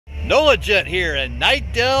NOLA Jet here in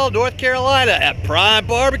Knightdale, North Carolina at Prime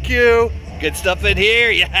BBQ. Good stuff in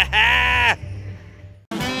here, yeah!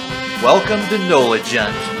 Welcome to NOLA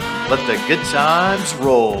Jet. Let the good times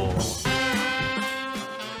roll.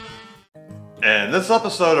 In this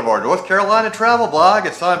episode of our North Carolina travel blog,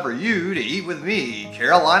 it's time for you to eat with me,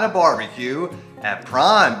 Carolina BBQ at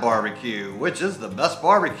Prime BBQ, which is the best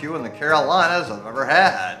barbecue in the Carolinas I've ever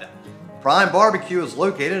had. Prime BBQ is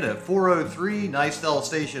located at 403 Knightdale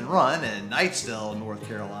Station Run in Knightdale, North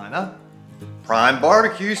Carolina. Prime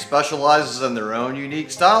BBQ specializes in their own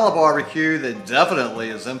unique style of barbecue that definitely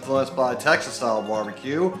is influenced by Texas style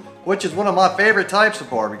barbecue, which is one of my favorite types of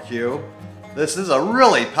barbecue. This is a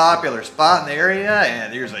really popular spot in the area,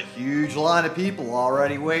 and there's a huge line of people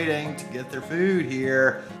already waiting to get their food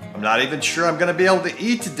here. I'm not even sure I'm going to be able to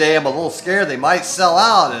eat today. I'm a little scared they might sell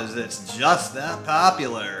out as it's just that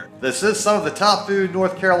popular. This is some of the top food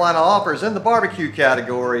North Carolina offers in the barbecue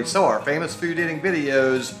category, so our famous food eating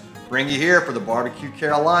videos bring you here for the BBQ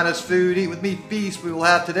Carolinas Food Eat With Me feast we will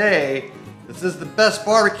have today. This is the best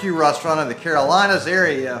barbecue restaurant in the Carolinas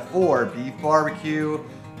area for beef barbecue,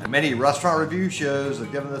 and many restaurant review shows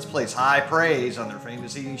have given this place high praise on their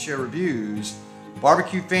famous eating show reviews.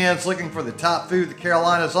 Barbecue fans looking for the top food the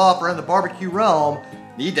Carolinas offer in the barbecue realm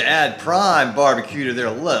need to add Prime BBQ to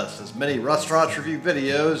their list, as many restaurants review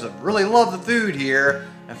videos have really loved the food here,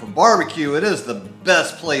 and for barbecue it is the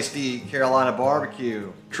best place to eat Carolina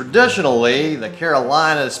barbecue. Traditionally, the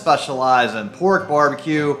Carolinas specialize in pork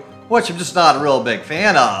barbecue, which I'm just not a real big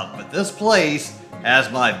fan of, but this place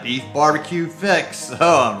has my beef barbecue fix, so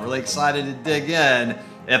I'm really excited to dig in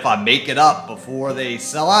if I make it up before they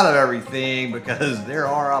sell out of everything, because there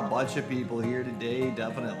are a bunch of people here today,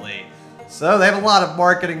 definitely. So they have a lot of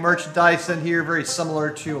marketing merchandise in here, very similar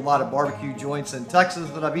to a lot of barbecue joints in Texas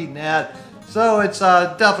that I've eaten at. So it's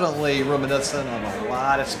definitely reminiscent of a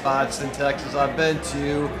lot of spots in Texas I've been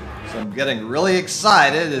to. So I'm getting really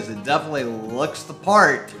excited as it definitely looks the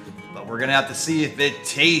part. But we're gonna have to see if it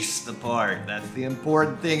tastes the part. That's the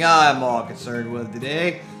important thing I'm all concerned with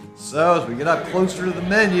today. So as we get up closer to the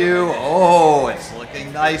menu, oh, it's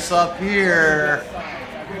looking nice up here.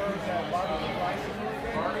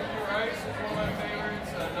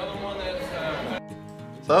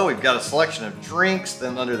 So we've got a selection of drinks.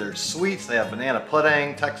 Then under their sweets, they have banana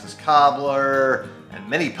pudding, Texas cobbler, and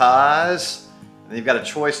mini pies. And you've got a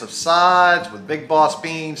choice of sides with Big Boss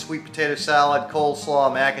beans, sweet potato salad,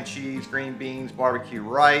 coleslaw, mac and cheese, green beans, barbecue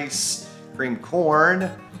rice, creamed corn,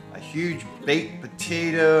 a huge baked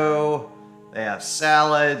potato. They have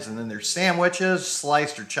salads, and then there's sandwiches,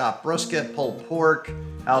 sliced or chopped brisket, pulled pork,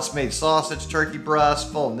 house-made sausage, turkey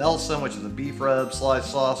breast, full Nelson, which is a beef rib,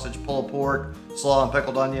 sliced sausage, pulled pork, slaw and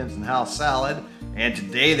pickled onions, and house salad. And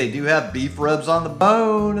today they do have beef ribs on the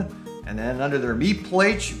bone. And then under their meat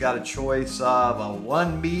plates, you've got a choice of a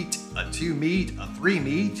 1 meat, a 2 meat, a 3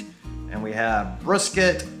 meat. And we have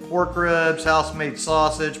brisket, pork ribs, house-made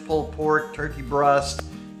sausage, pulled pork, turkey breast.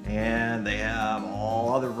 And they have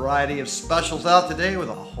all other variety of specials out today with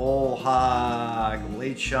a whole hog,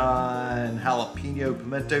 lechon, jalapeno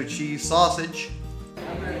pimento cheese sausage.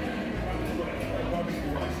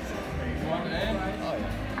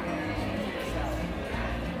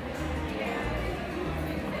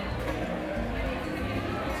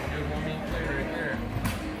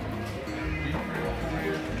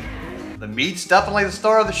 The meat's definitely the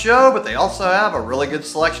star of the show, but they also have a really good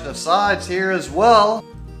selection of sides here as well.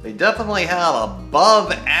 They definitely have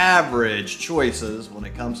above average choices when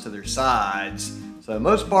it comes to their sides. So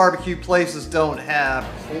most barbecue places don't have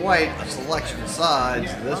quite a selection of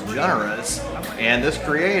sides this generous and this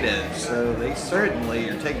creative. So they certainly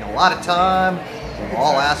are taking a lot of time with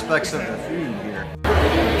all aspects of their food here.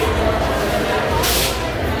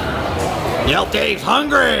 Yelp Dave's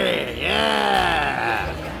hungry, yeah!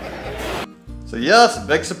 So yes, a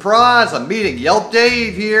big surprise, I'm meeting Yelp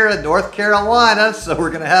Dave here in North Carolina, so we're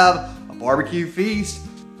gonna have a barbecue feast.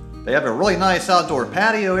 They have a really nice outdoor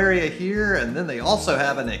patio area here, and then they also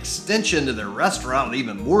have an extension to their restaurant with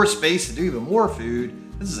even more space to do even more food.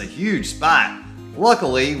 This is a huge spot.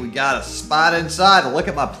 Luckily, we got a spot inside to look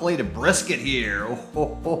at my plate of brisket here.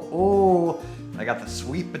 Oh. I got the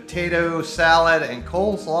sweet potato salad and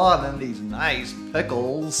coleslaw, and then these nice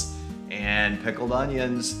pickles and pickled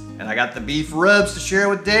onions. And I got the beef ribs to share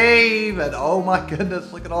with Dave, and oh my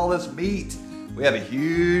goodness, look at all this meat. We have a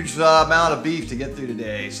huge amount of beef to get through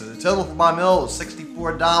today. So the total for my meal was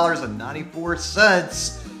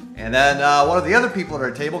 $64.94. And then one of the other people at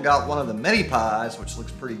our table got one of the mini pies, which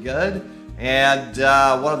looks pretty good. And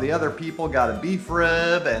one of the other people got a beef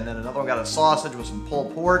rib, and then another one got a sausage with some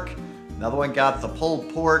pulled pork. Another one got the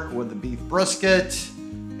pulled pork with the beef brisket.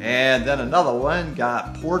 And then another one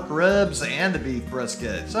got pork ribs and the beef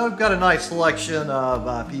brisket. So I've got a nice selection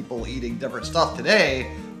of people eating different stuff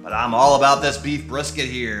today, but I'm all about this beef brisket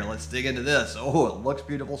here. Let's dig into this. Oh, it looks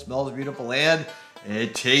beautiful, smells beautiful, and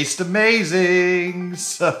it tastes amazing.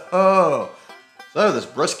 So this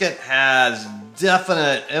brisket has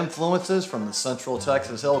definite influences from the Central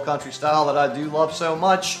Texas Hill Country style that I do love so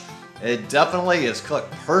much. It definitely is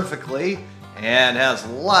cooked perfectly and has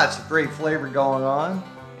lots of great flavor going on.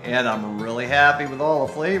 And I'm really happy with all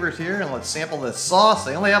the flavors here. And let's sample this sauce.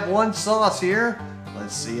 They only have one sauce here.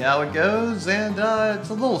 Let's see how it goes. And it's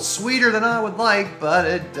a little sweeter than I would like, but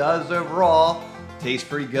it does overall taste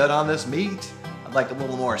pretty good on this meat. I'd like a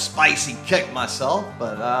little more spicy kick myself,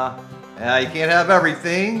 but you can't have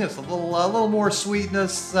everything. It's a little more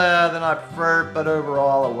sweetness than I prefer, but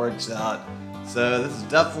overall it works out. So this is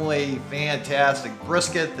definitely fantastic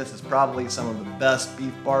brisket. This is probably some of the best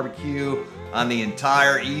beef barbecue on the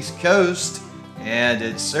entire East Coast, and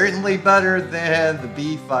it's certainly better than the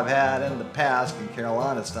beef I've had in the past in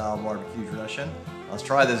Carolina style barbecue tradition. Let's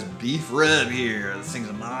try this beef rib here. This thing's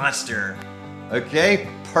a monster. Okay,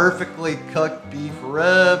 perfectly cooked beef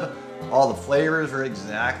rib. All the flavors are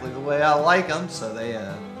exactly the way I like them, so they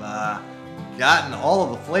have gotten all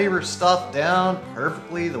of the flavor stuff down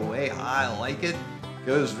perfectly the way I like it.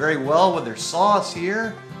 Goes very well with their sauce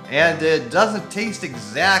here. And it doesn't taste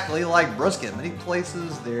exactly like brisket. Many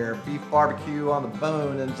places their beef barbecue on the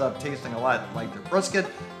bone ends up tasting a lot like their brisket.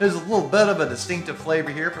 There's a little bit of a distinctive flavor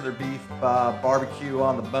here for their beef barbecue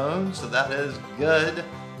on the bone, so that is good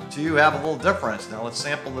to have a little difference. Now let's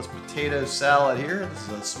sample this potato salad here. This is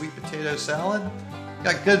a sweet potato salad.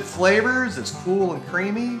 Got good flavors, it's cool and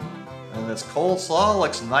creamy. And this coleslaw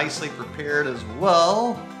looks nicely prepared as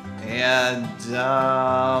well. And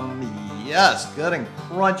yes, good and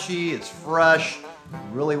crunchy. It's fresh,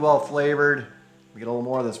 really well flavored. We get a little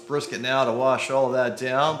more of this brisket now to wash all of that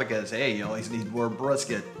down because, hey, you always need more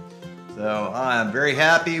brisket. So I'm very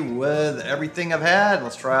happy with everything I've had.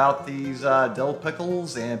 Let's try out these dill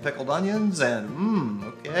pickles and pickled onions. And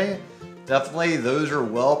okay, definitely those are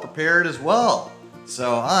well prepared as well.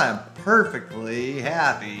 So I'm perfectly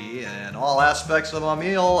happy in all aspects of my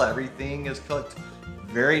meal. Everything is cooked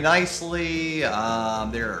very nicely. There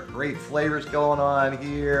are great flavors going on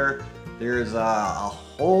here. There's a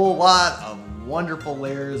whole lot of wonderful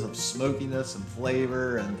layers of smokiness and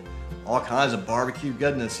flavor and all kinds of barbecue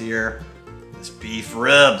goodness here. This beef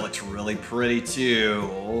rib looks really pretty too.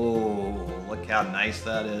 Oh, look how nice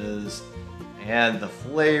that is. And the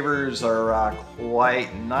flavors are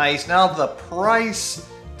quite nice. Now the price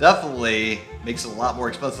definitely makes it a lot more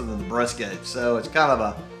expensive than the brisket. So it's kind of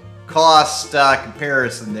a cost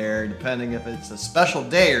comparison there, depending if it's a special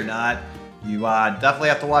day or not. You definitely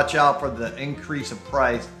have to watch out for the increase of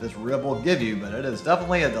price this rib will give you, but it is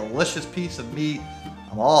definitely a delicious piece of meat.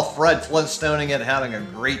 I'm all Fred Flintstoning it, having a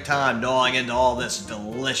great time gnawing into all this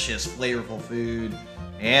delicious, flavorful food.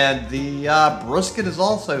 And the brisket is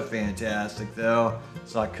also fantastic though,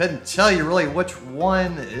 so I couldn't tell you really which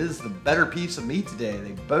one is the better piece of meat today.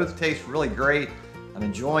 They both taste really great. I'm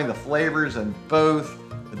enjoying the flavors in both.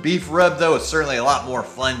 The beef rib, though, is certainly a lot more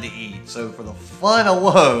fun to eat. So for the fun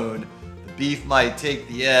alone, the beef might take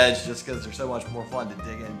the edge just because they're so much more fun to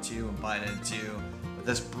dig into and bite into. But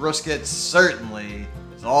this brisket certainly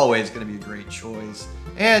is always going to be a great choice.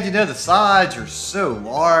 And you know, the sides are so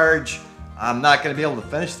large, I'm not going to be able to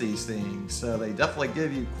finish these things. So they definitely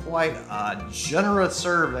give you quite a generous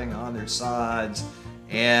serving on their sides.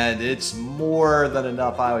 And it's more than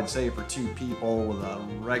enough, I would say, for two people with a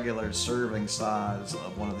regular serving size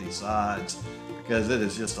of one of these sides, because it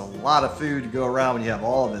is just a lot of food to go around when you have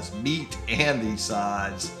all of this meat and these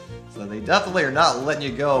sides. So they definitely are not letting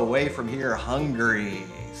you go away from here hungry.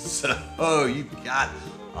 So you've got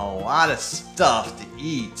a lot of stuff to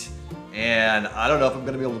eat. And I don't know if I'm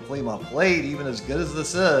going to be able to clean my plate, even as good as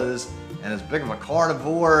this is, and as big of a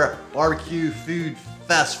carnivore barbecue food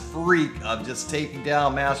fest freak of just taking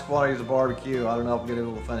down mass quantities of barbecue. I don't know if I'm going to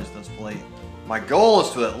be able to finish this plate. My goal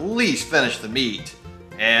is to at least finish the meat,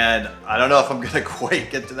 and I don't know if I'm going to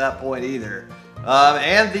quite get to that point either.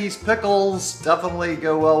 And these pickles definitely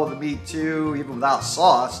go well with the meat too, even without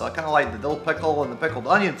sauce. So I kind of like the dill pickle and the pickled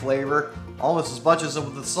onion flavor almost as much as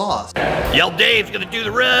with the sauce. Yell Dave's gonna do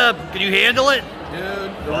the rib. Can you handle it? Dude,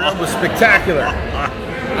 the rib was spectacular.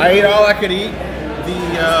 I ate all I could eat.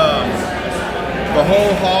 The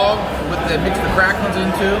whole hog with the mix the cracklings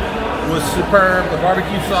into was superb. The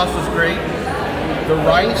barbecue sauce was great. The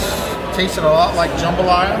rice tasted a lot like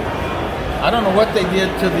jambalaya. I don't know what they did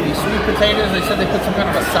to the sweet potatoes. They said they put some kind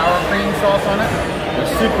of a sour cream sauce on it.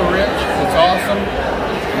 It's super rich. It's awesome.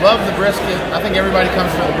 Love the brisket. I think everybody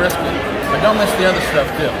comes for the brisket. But don't miss the other stuff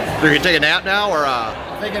too. So you're gonna take a nap now, or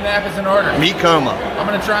I think a nap is in order. meat coma? I'm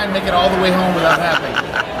gonna try and make it all the way home without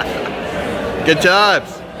napping. Good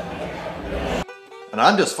times. And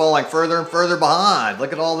I'm just falling further and further behind.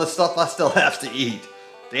 Look at all this stuff I still have to eat.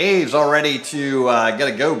 Dave's all ready to get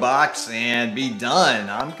a go box and be done.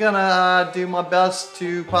 I'm gonna do my best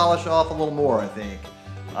to polish off a little more, I think.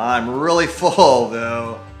 I'm really full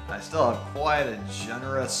though. I still have quite a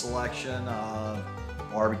generous selection of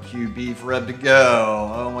barbecue beef rib to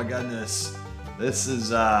go. Oh my goodness. This is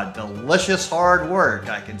delicious hard work,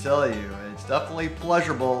 I can tell you. It's definitely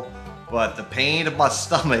pleasurable, but the pain of my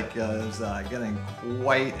stomach is getting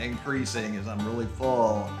quite increasing as I'm really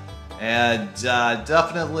full. And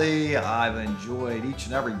definitely I've enjoyed each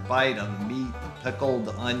and every bite of the meat, the pickled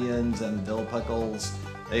onions and the dill pickles.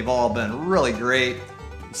 They've all been really great.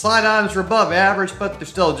 The side items are above average, but they're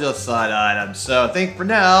still just side items. So I think for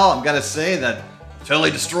now, I'm gonna say that I totally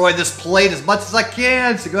destroyed this plate as much as I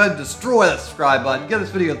can. So go ahead and destroy that subscribe button. Give this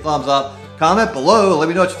video a thumbs up. Comment below. Let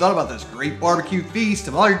me know what you thought about this great barbecue feast.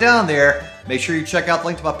 And while you're down there, make sure you check out the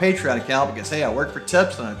link to my Patreon account because, hey, I work for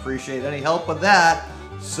tips and I appreciate any help with that.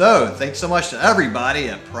 So, thanks so much to everybody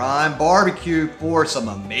at Prime BBQ for some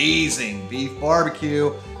amazing beef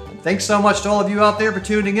barbecue. And thanks so much to all of you out there for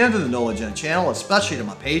tuning into the NOLA Gent channel, especially to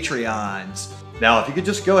my Patreons. Now, if you could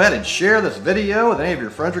just go ahead and share this video with any of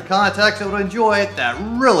your friends or contacts that would enjoy it, that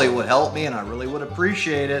really would help me and I really would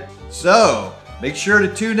appreciate it. So, make sure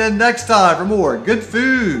to tune in next time for more good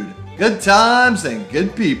food, good times, and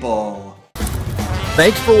good people.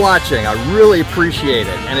 Thanks for watching. I really appreciate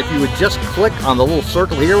it. And if you would just click on the little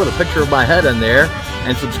circle here with a picture of my head in there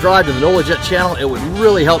and subscribe to the NOLA Gent channel, it would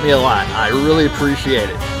really help me a lot. I really appreciate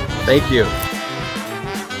it. Thank you.